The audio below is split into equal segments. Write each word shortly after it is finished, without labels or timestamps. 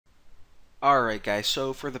Alright guys,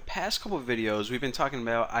 so for the past couple of videos we've been talking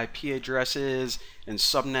about IP addresses and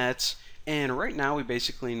subnets, and right now we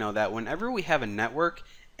basically know that whenever we have a network,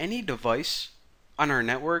 any device on our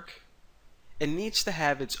network, it needs to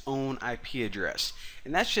have its own IP address.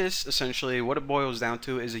 And that's just essentially what it boils down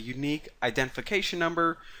to, is a unique identification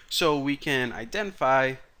number so we can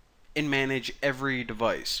identify and manage every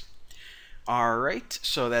device. Alright,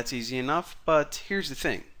 so that's easy enough, but here's the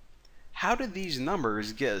thing. How do these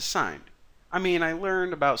numbers get assigned? I mean, I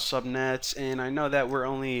learned about subnets, and I know that we're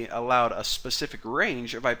only allowed a specific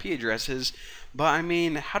range of IP addresses, but I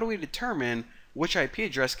mean, how do we determine which IP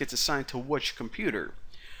address gets assigned to which computer?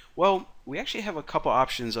 Well, we actually have a couple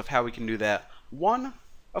options of how we can do that. One,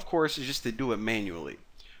 of course, is just to do it manually.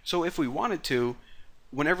 So if we wanted to,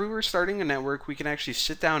 whenever we're starting a network, we can actually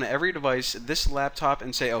sit down at every device, this laptop,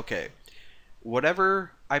 and say, okay,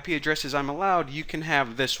 whatever IP addresses I'm allowed, you can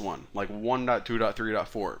have this one, like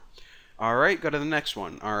 1.2.3.4. Alright, go to the next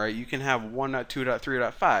one. Alright, you can have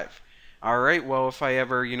 1.2.3.5. Alright, well, if I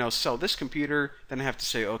ever, sell this computer, then I have to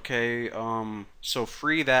say, okay, so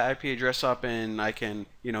free that IP address up and I can,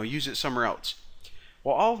 use it somewhere else.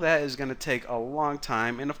 Well, all that is going to take a long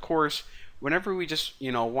time, and of course, whenever we just,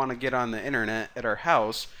 want to get on the internet at our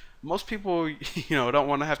house, most people, don't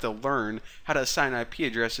want to have to learn how to assign IP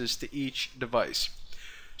addresses to each device.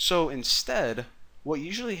 So instead, what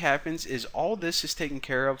usually happens is all this is taken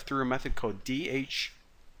care of through a method called Dhcp.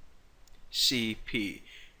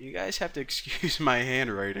 You guys have to excuse my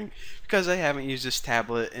handwriting because I haven't used this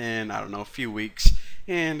tablet in, I don't know, a few weeks,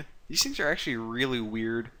 and these things are actually really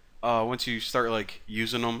weird once you start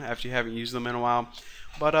using them after you haven't used them in a while.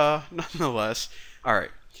 But nonetheless,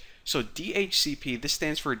 alright. So DHCP, this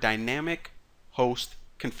stands for Dynamic Host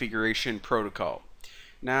Configuration Protocol.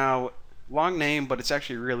 Now, long name, but it's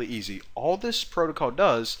actually really easy. All this protocol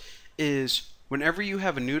does is whenever you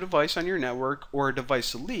have a new device on your network or a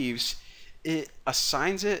device leaves, it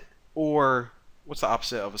assigns it, or what's the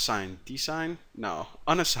opposite of assign? Design? No,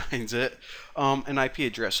 unassigns it an IP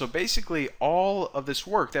address. So basically all of this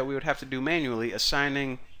work that we would have to do manually,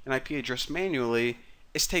 assigning an IP address manually,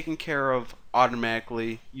 is taken care of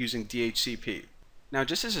automatically using DHCP. Now,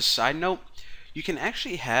 just as a side note, you can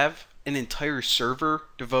actually have an entire server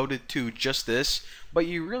devoted to just this, but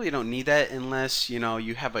you really don't need that unless you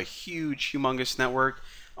have a huge, humongous network.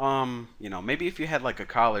 Maybe if you had like a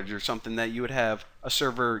college or something that you would have a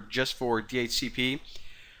server just for DHCP.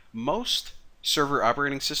 Most server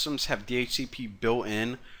operating systems have DHCP built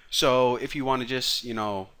in, so if you want to just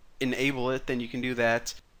enable it, then you can do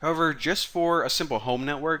that. However, just for a simple home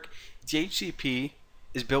network, DHCP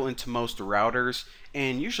is built into most routers,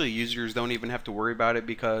 and usually users don't even have to worry about it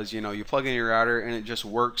because you plug in your router and it just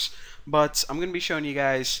works. But I'm going to be showing you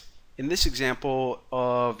guys in this example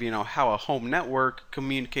of how a home network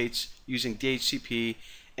communicates using DHCP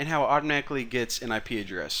and how it automatically gets an IP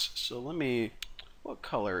address. So what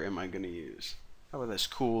color am I going to use? How about this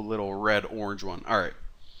cool little red orange one? Alright,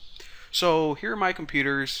 so here are my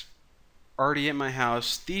computers already at my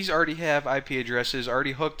house. These already have IP addresses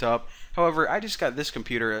already hooked up. However, I just got this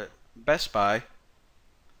computer at Best Buy.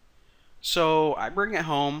 So I bring it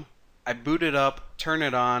home, I boot it up, turn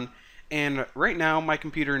it on, and right now my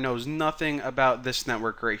computer knows nothing about this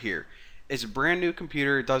network right here. It's a brand new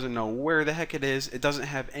computer, it doesn't know where the heck it is, it doesn't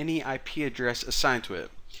have any IP address assigned to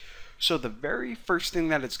it. So the very first thing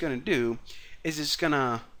that it's going to do is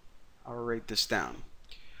I'll write this down.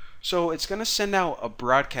 So it's going to send out a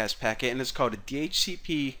broadcast packet, and it's called a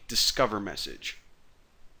DHCP discover message.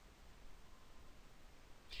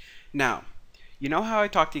 Now, you know how I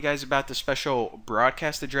talked to you guys about the special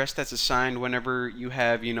broadcast address that's assigned whenever you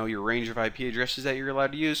have, your range of IP addresses that you're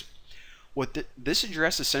allowed to use? What this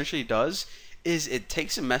address essentially does is it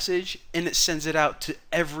takes a message and it sends it out to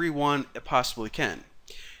everyone it possibly can.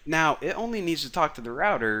 Now, it only needs to talk to the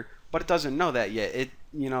router, but it doesn't know that yet. It,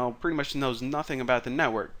 pretty much knows nothing about the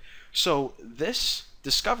network. So this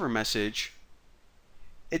discover message,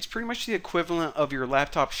 it's pretty much the equivalent of your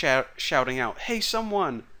laptop shouting out, "Hey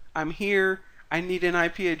someone, I'm here, I need an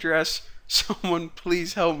IP address, someone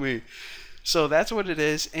please help me." So that's what it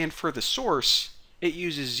is, and for the source, it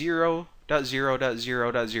uses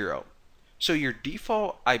 0.0.0.0. So your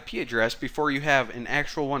default IP address before you have an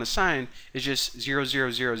actual one assigned is just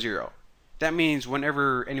 0000. That means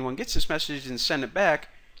whenever anyone gets this message and send it back,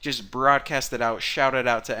 just broadcast it out, shout it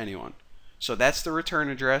out to anyone. So that's the return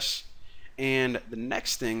address. And the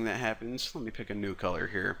next thing that happens, let me pick a new color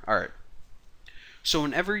here. Alright. So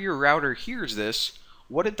whenever your router hears this,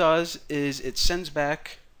 what it does is it sends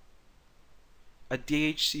back a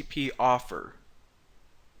DHCP offer.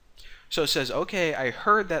 So it says, okay, I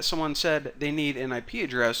heard that someone said they need an IP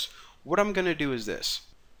address. what I'm going to do is this.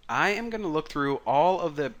 I am going to look through all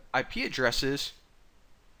of the IP addresses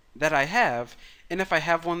that I have, and if I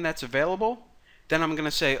have one that's available, then I'm going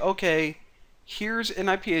to say, okay, here's an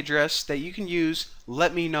IP address that you can use,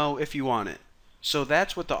 let me know if you want it. So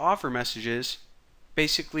that's what the offer message is.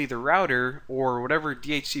 Basically, the router or whatever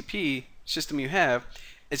DHCP system you have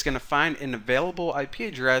is going to find an available IP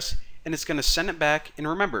address and it's going to send it back. And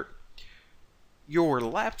remember, your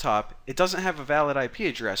laptop, it doesn't have a valid IP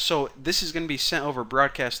address, so this is going to be sent over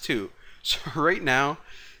broadcast too. So right now,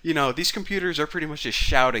 these computers are pretty much just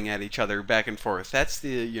shouting at each other back and forth. That's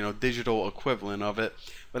the digital equivalent of it,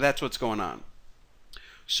 but that's what's going on.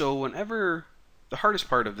 So whenever the hardest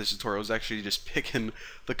part of this tutorial is actually just picking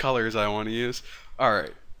the colors I want to use.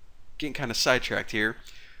 Alright, getting kind of sidetracked here.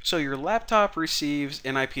 So your laptop receives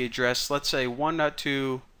an IP address, let's say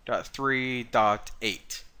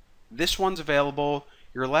 1.2.3.8. This one's available.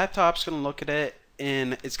 Your laptop's going to look at it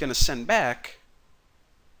and it's going to send back,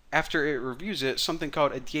 after it reviews it, something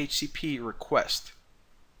called a DHCP request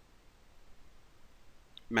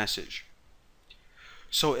message.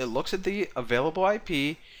 So it looks at the available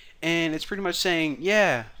IP and it's pretty much saying,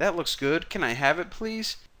 yeah, that looks good, can I have it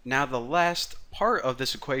please? Now the last part of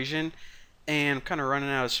this equation, and I'm kind of running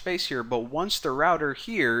out of space here, but once the router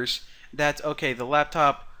hears that, okay, the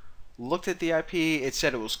laptop looked at the IP, it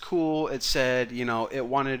said it was cool, it said, it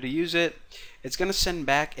wanted to use it, it's going to send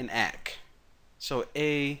back an ACK. So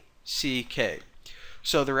ACK.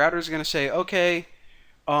 So the router is going to say, okay,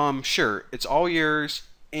 sure, it's all yours,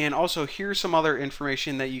 and also here's some other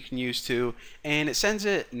information that you can use too, and it sends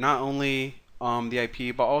it not only the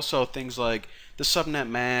IP, but also things like the subnet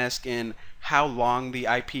mask and how long the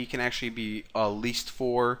IP can actually be leased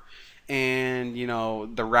for, and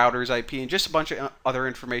the router's IP, and just a bunch of other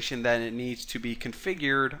information that it needs to be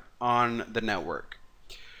configured on the network.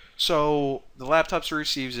 So the laptop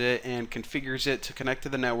receives it and configures it to connect to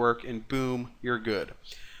the network, and boom, you're good.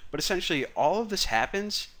 But essentially all of this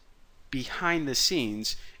happens behind the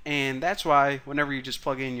scenes, and that's why whenever you just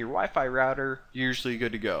plug in your Wi-Fi router, you're usually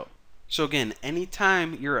good to go. So again,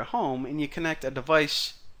 anytime you're at home and you connect a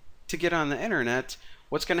device to get on the internet,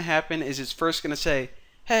 what's going to happen is it's first going to say,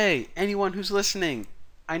 hey, anyone who's listening,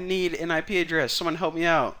 I need an IP address, someone help me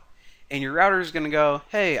out. And your router is going to go,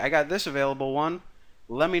 hey, I got this available one,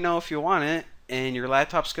 let me know if you want it. And your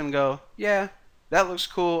laptop's going to go, yeah, that looks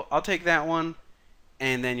cool, I'll take that one.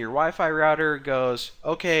 And then your Wi-Fi router goes,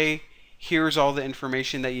 okay, here's all the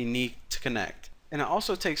information that you need to connect. And it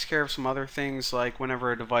also takes care of some other things, like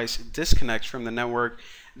whenever a device disconnects from the network,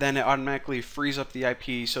 then it automatically frees up the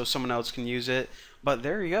IP so someone else can use it. But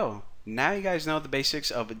there you go. Now you guys know the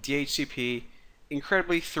basics of DHCP.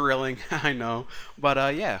 Incredibly thrilling, I know.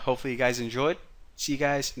 But yeah, hopefully you guys enjoyed. See you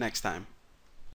guys next time.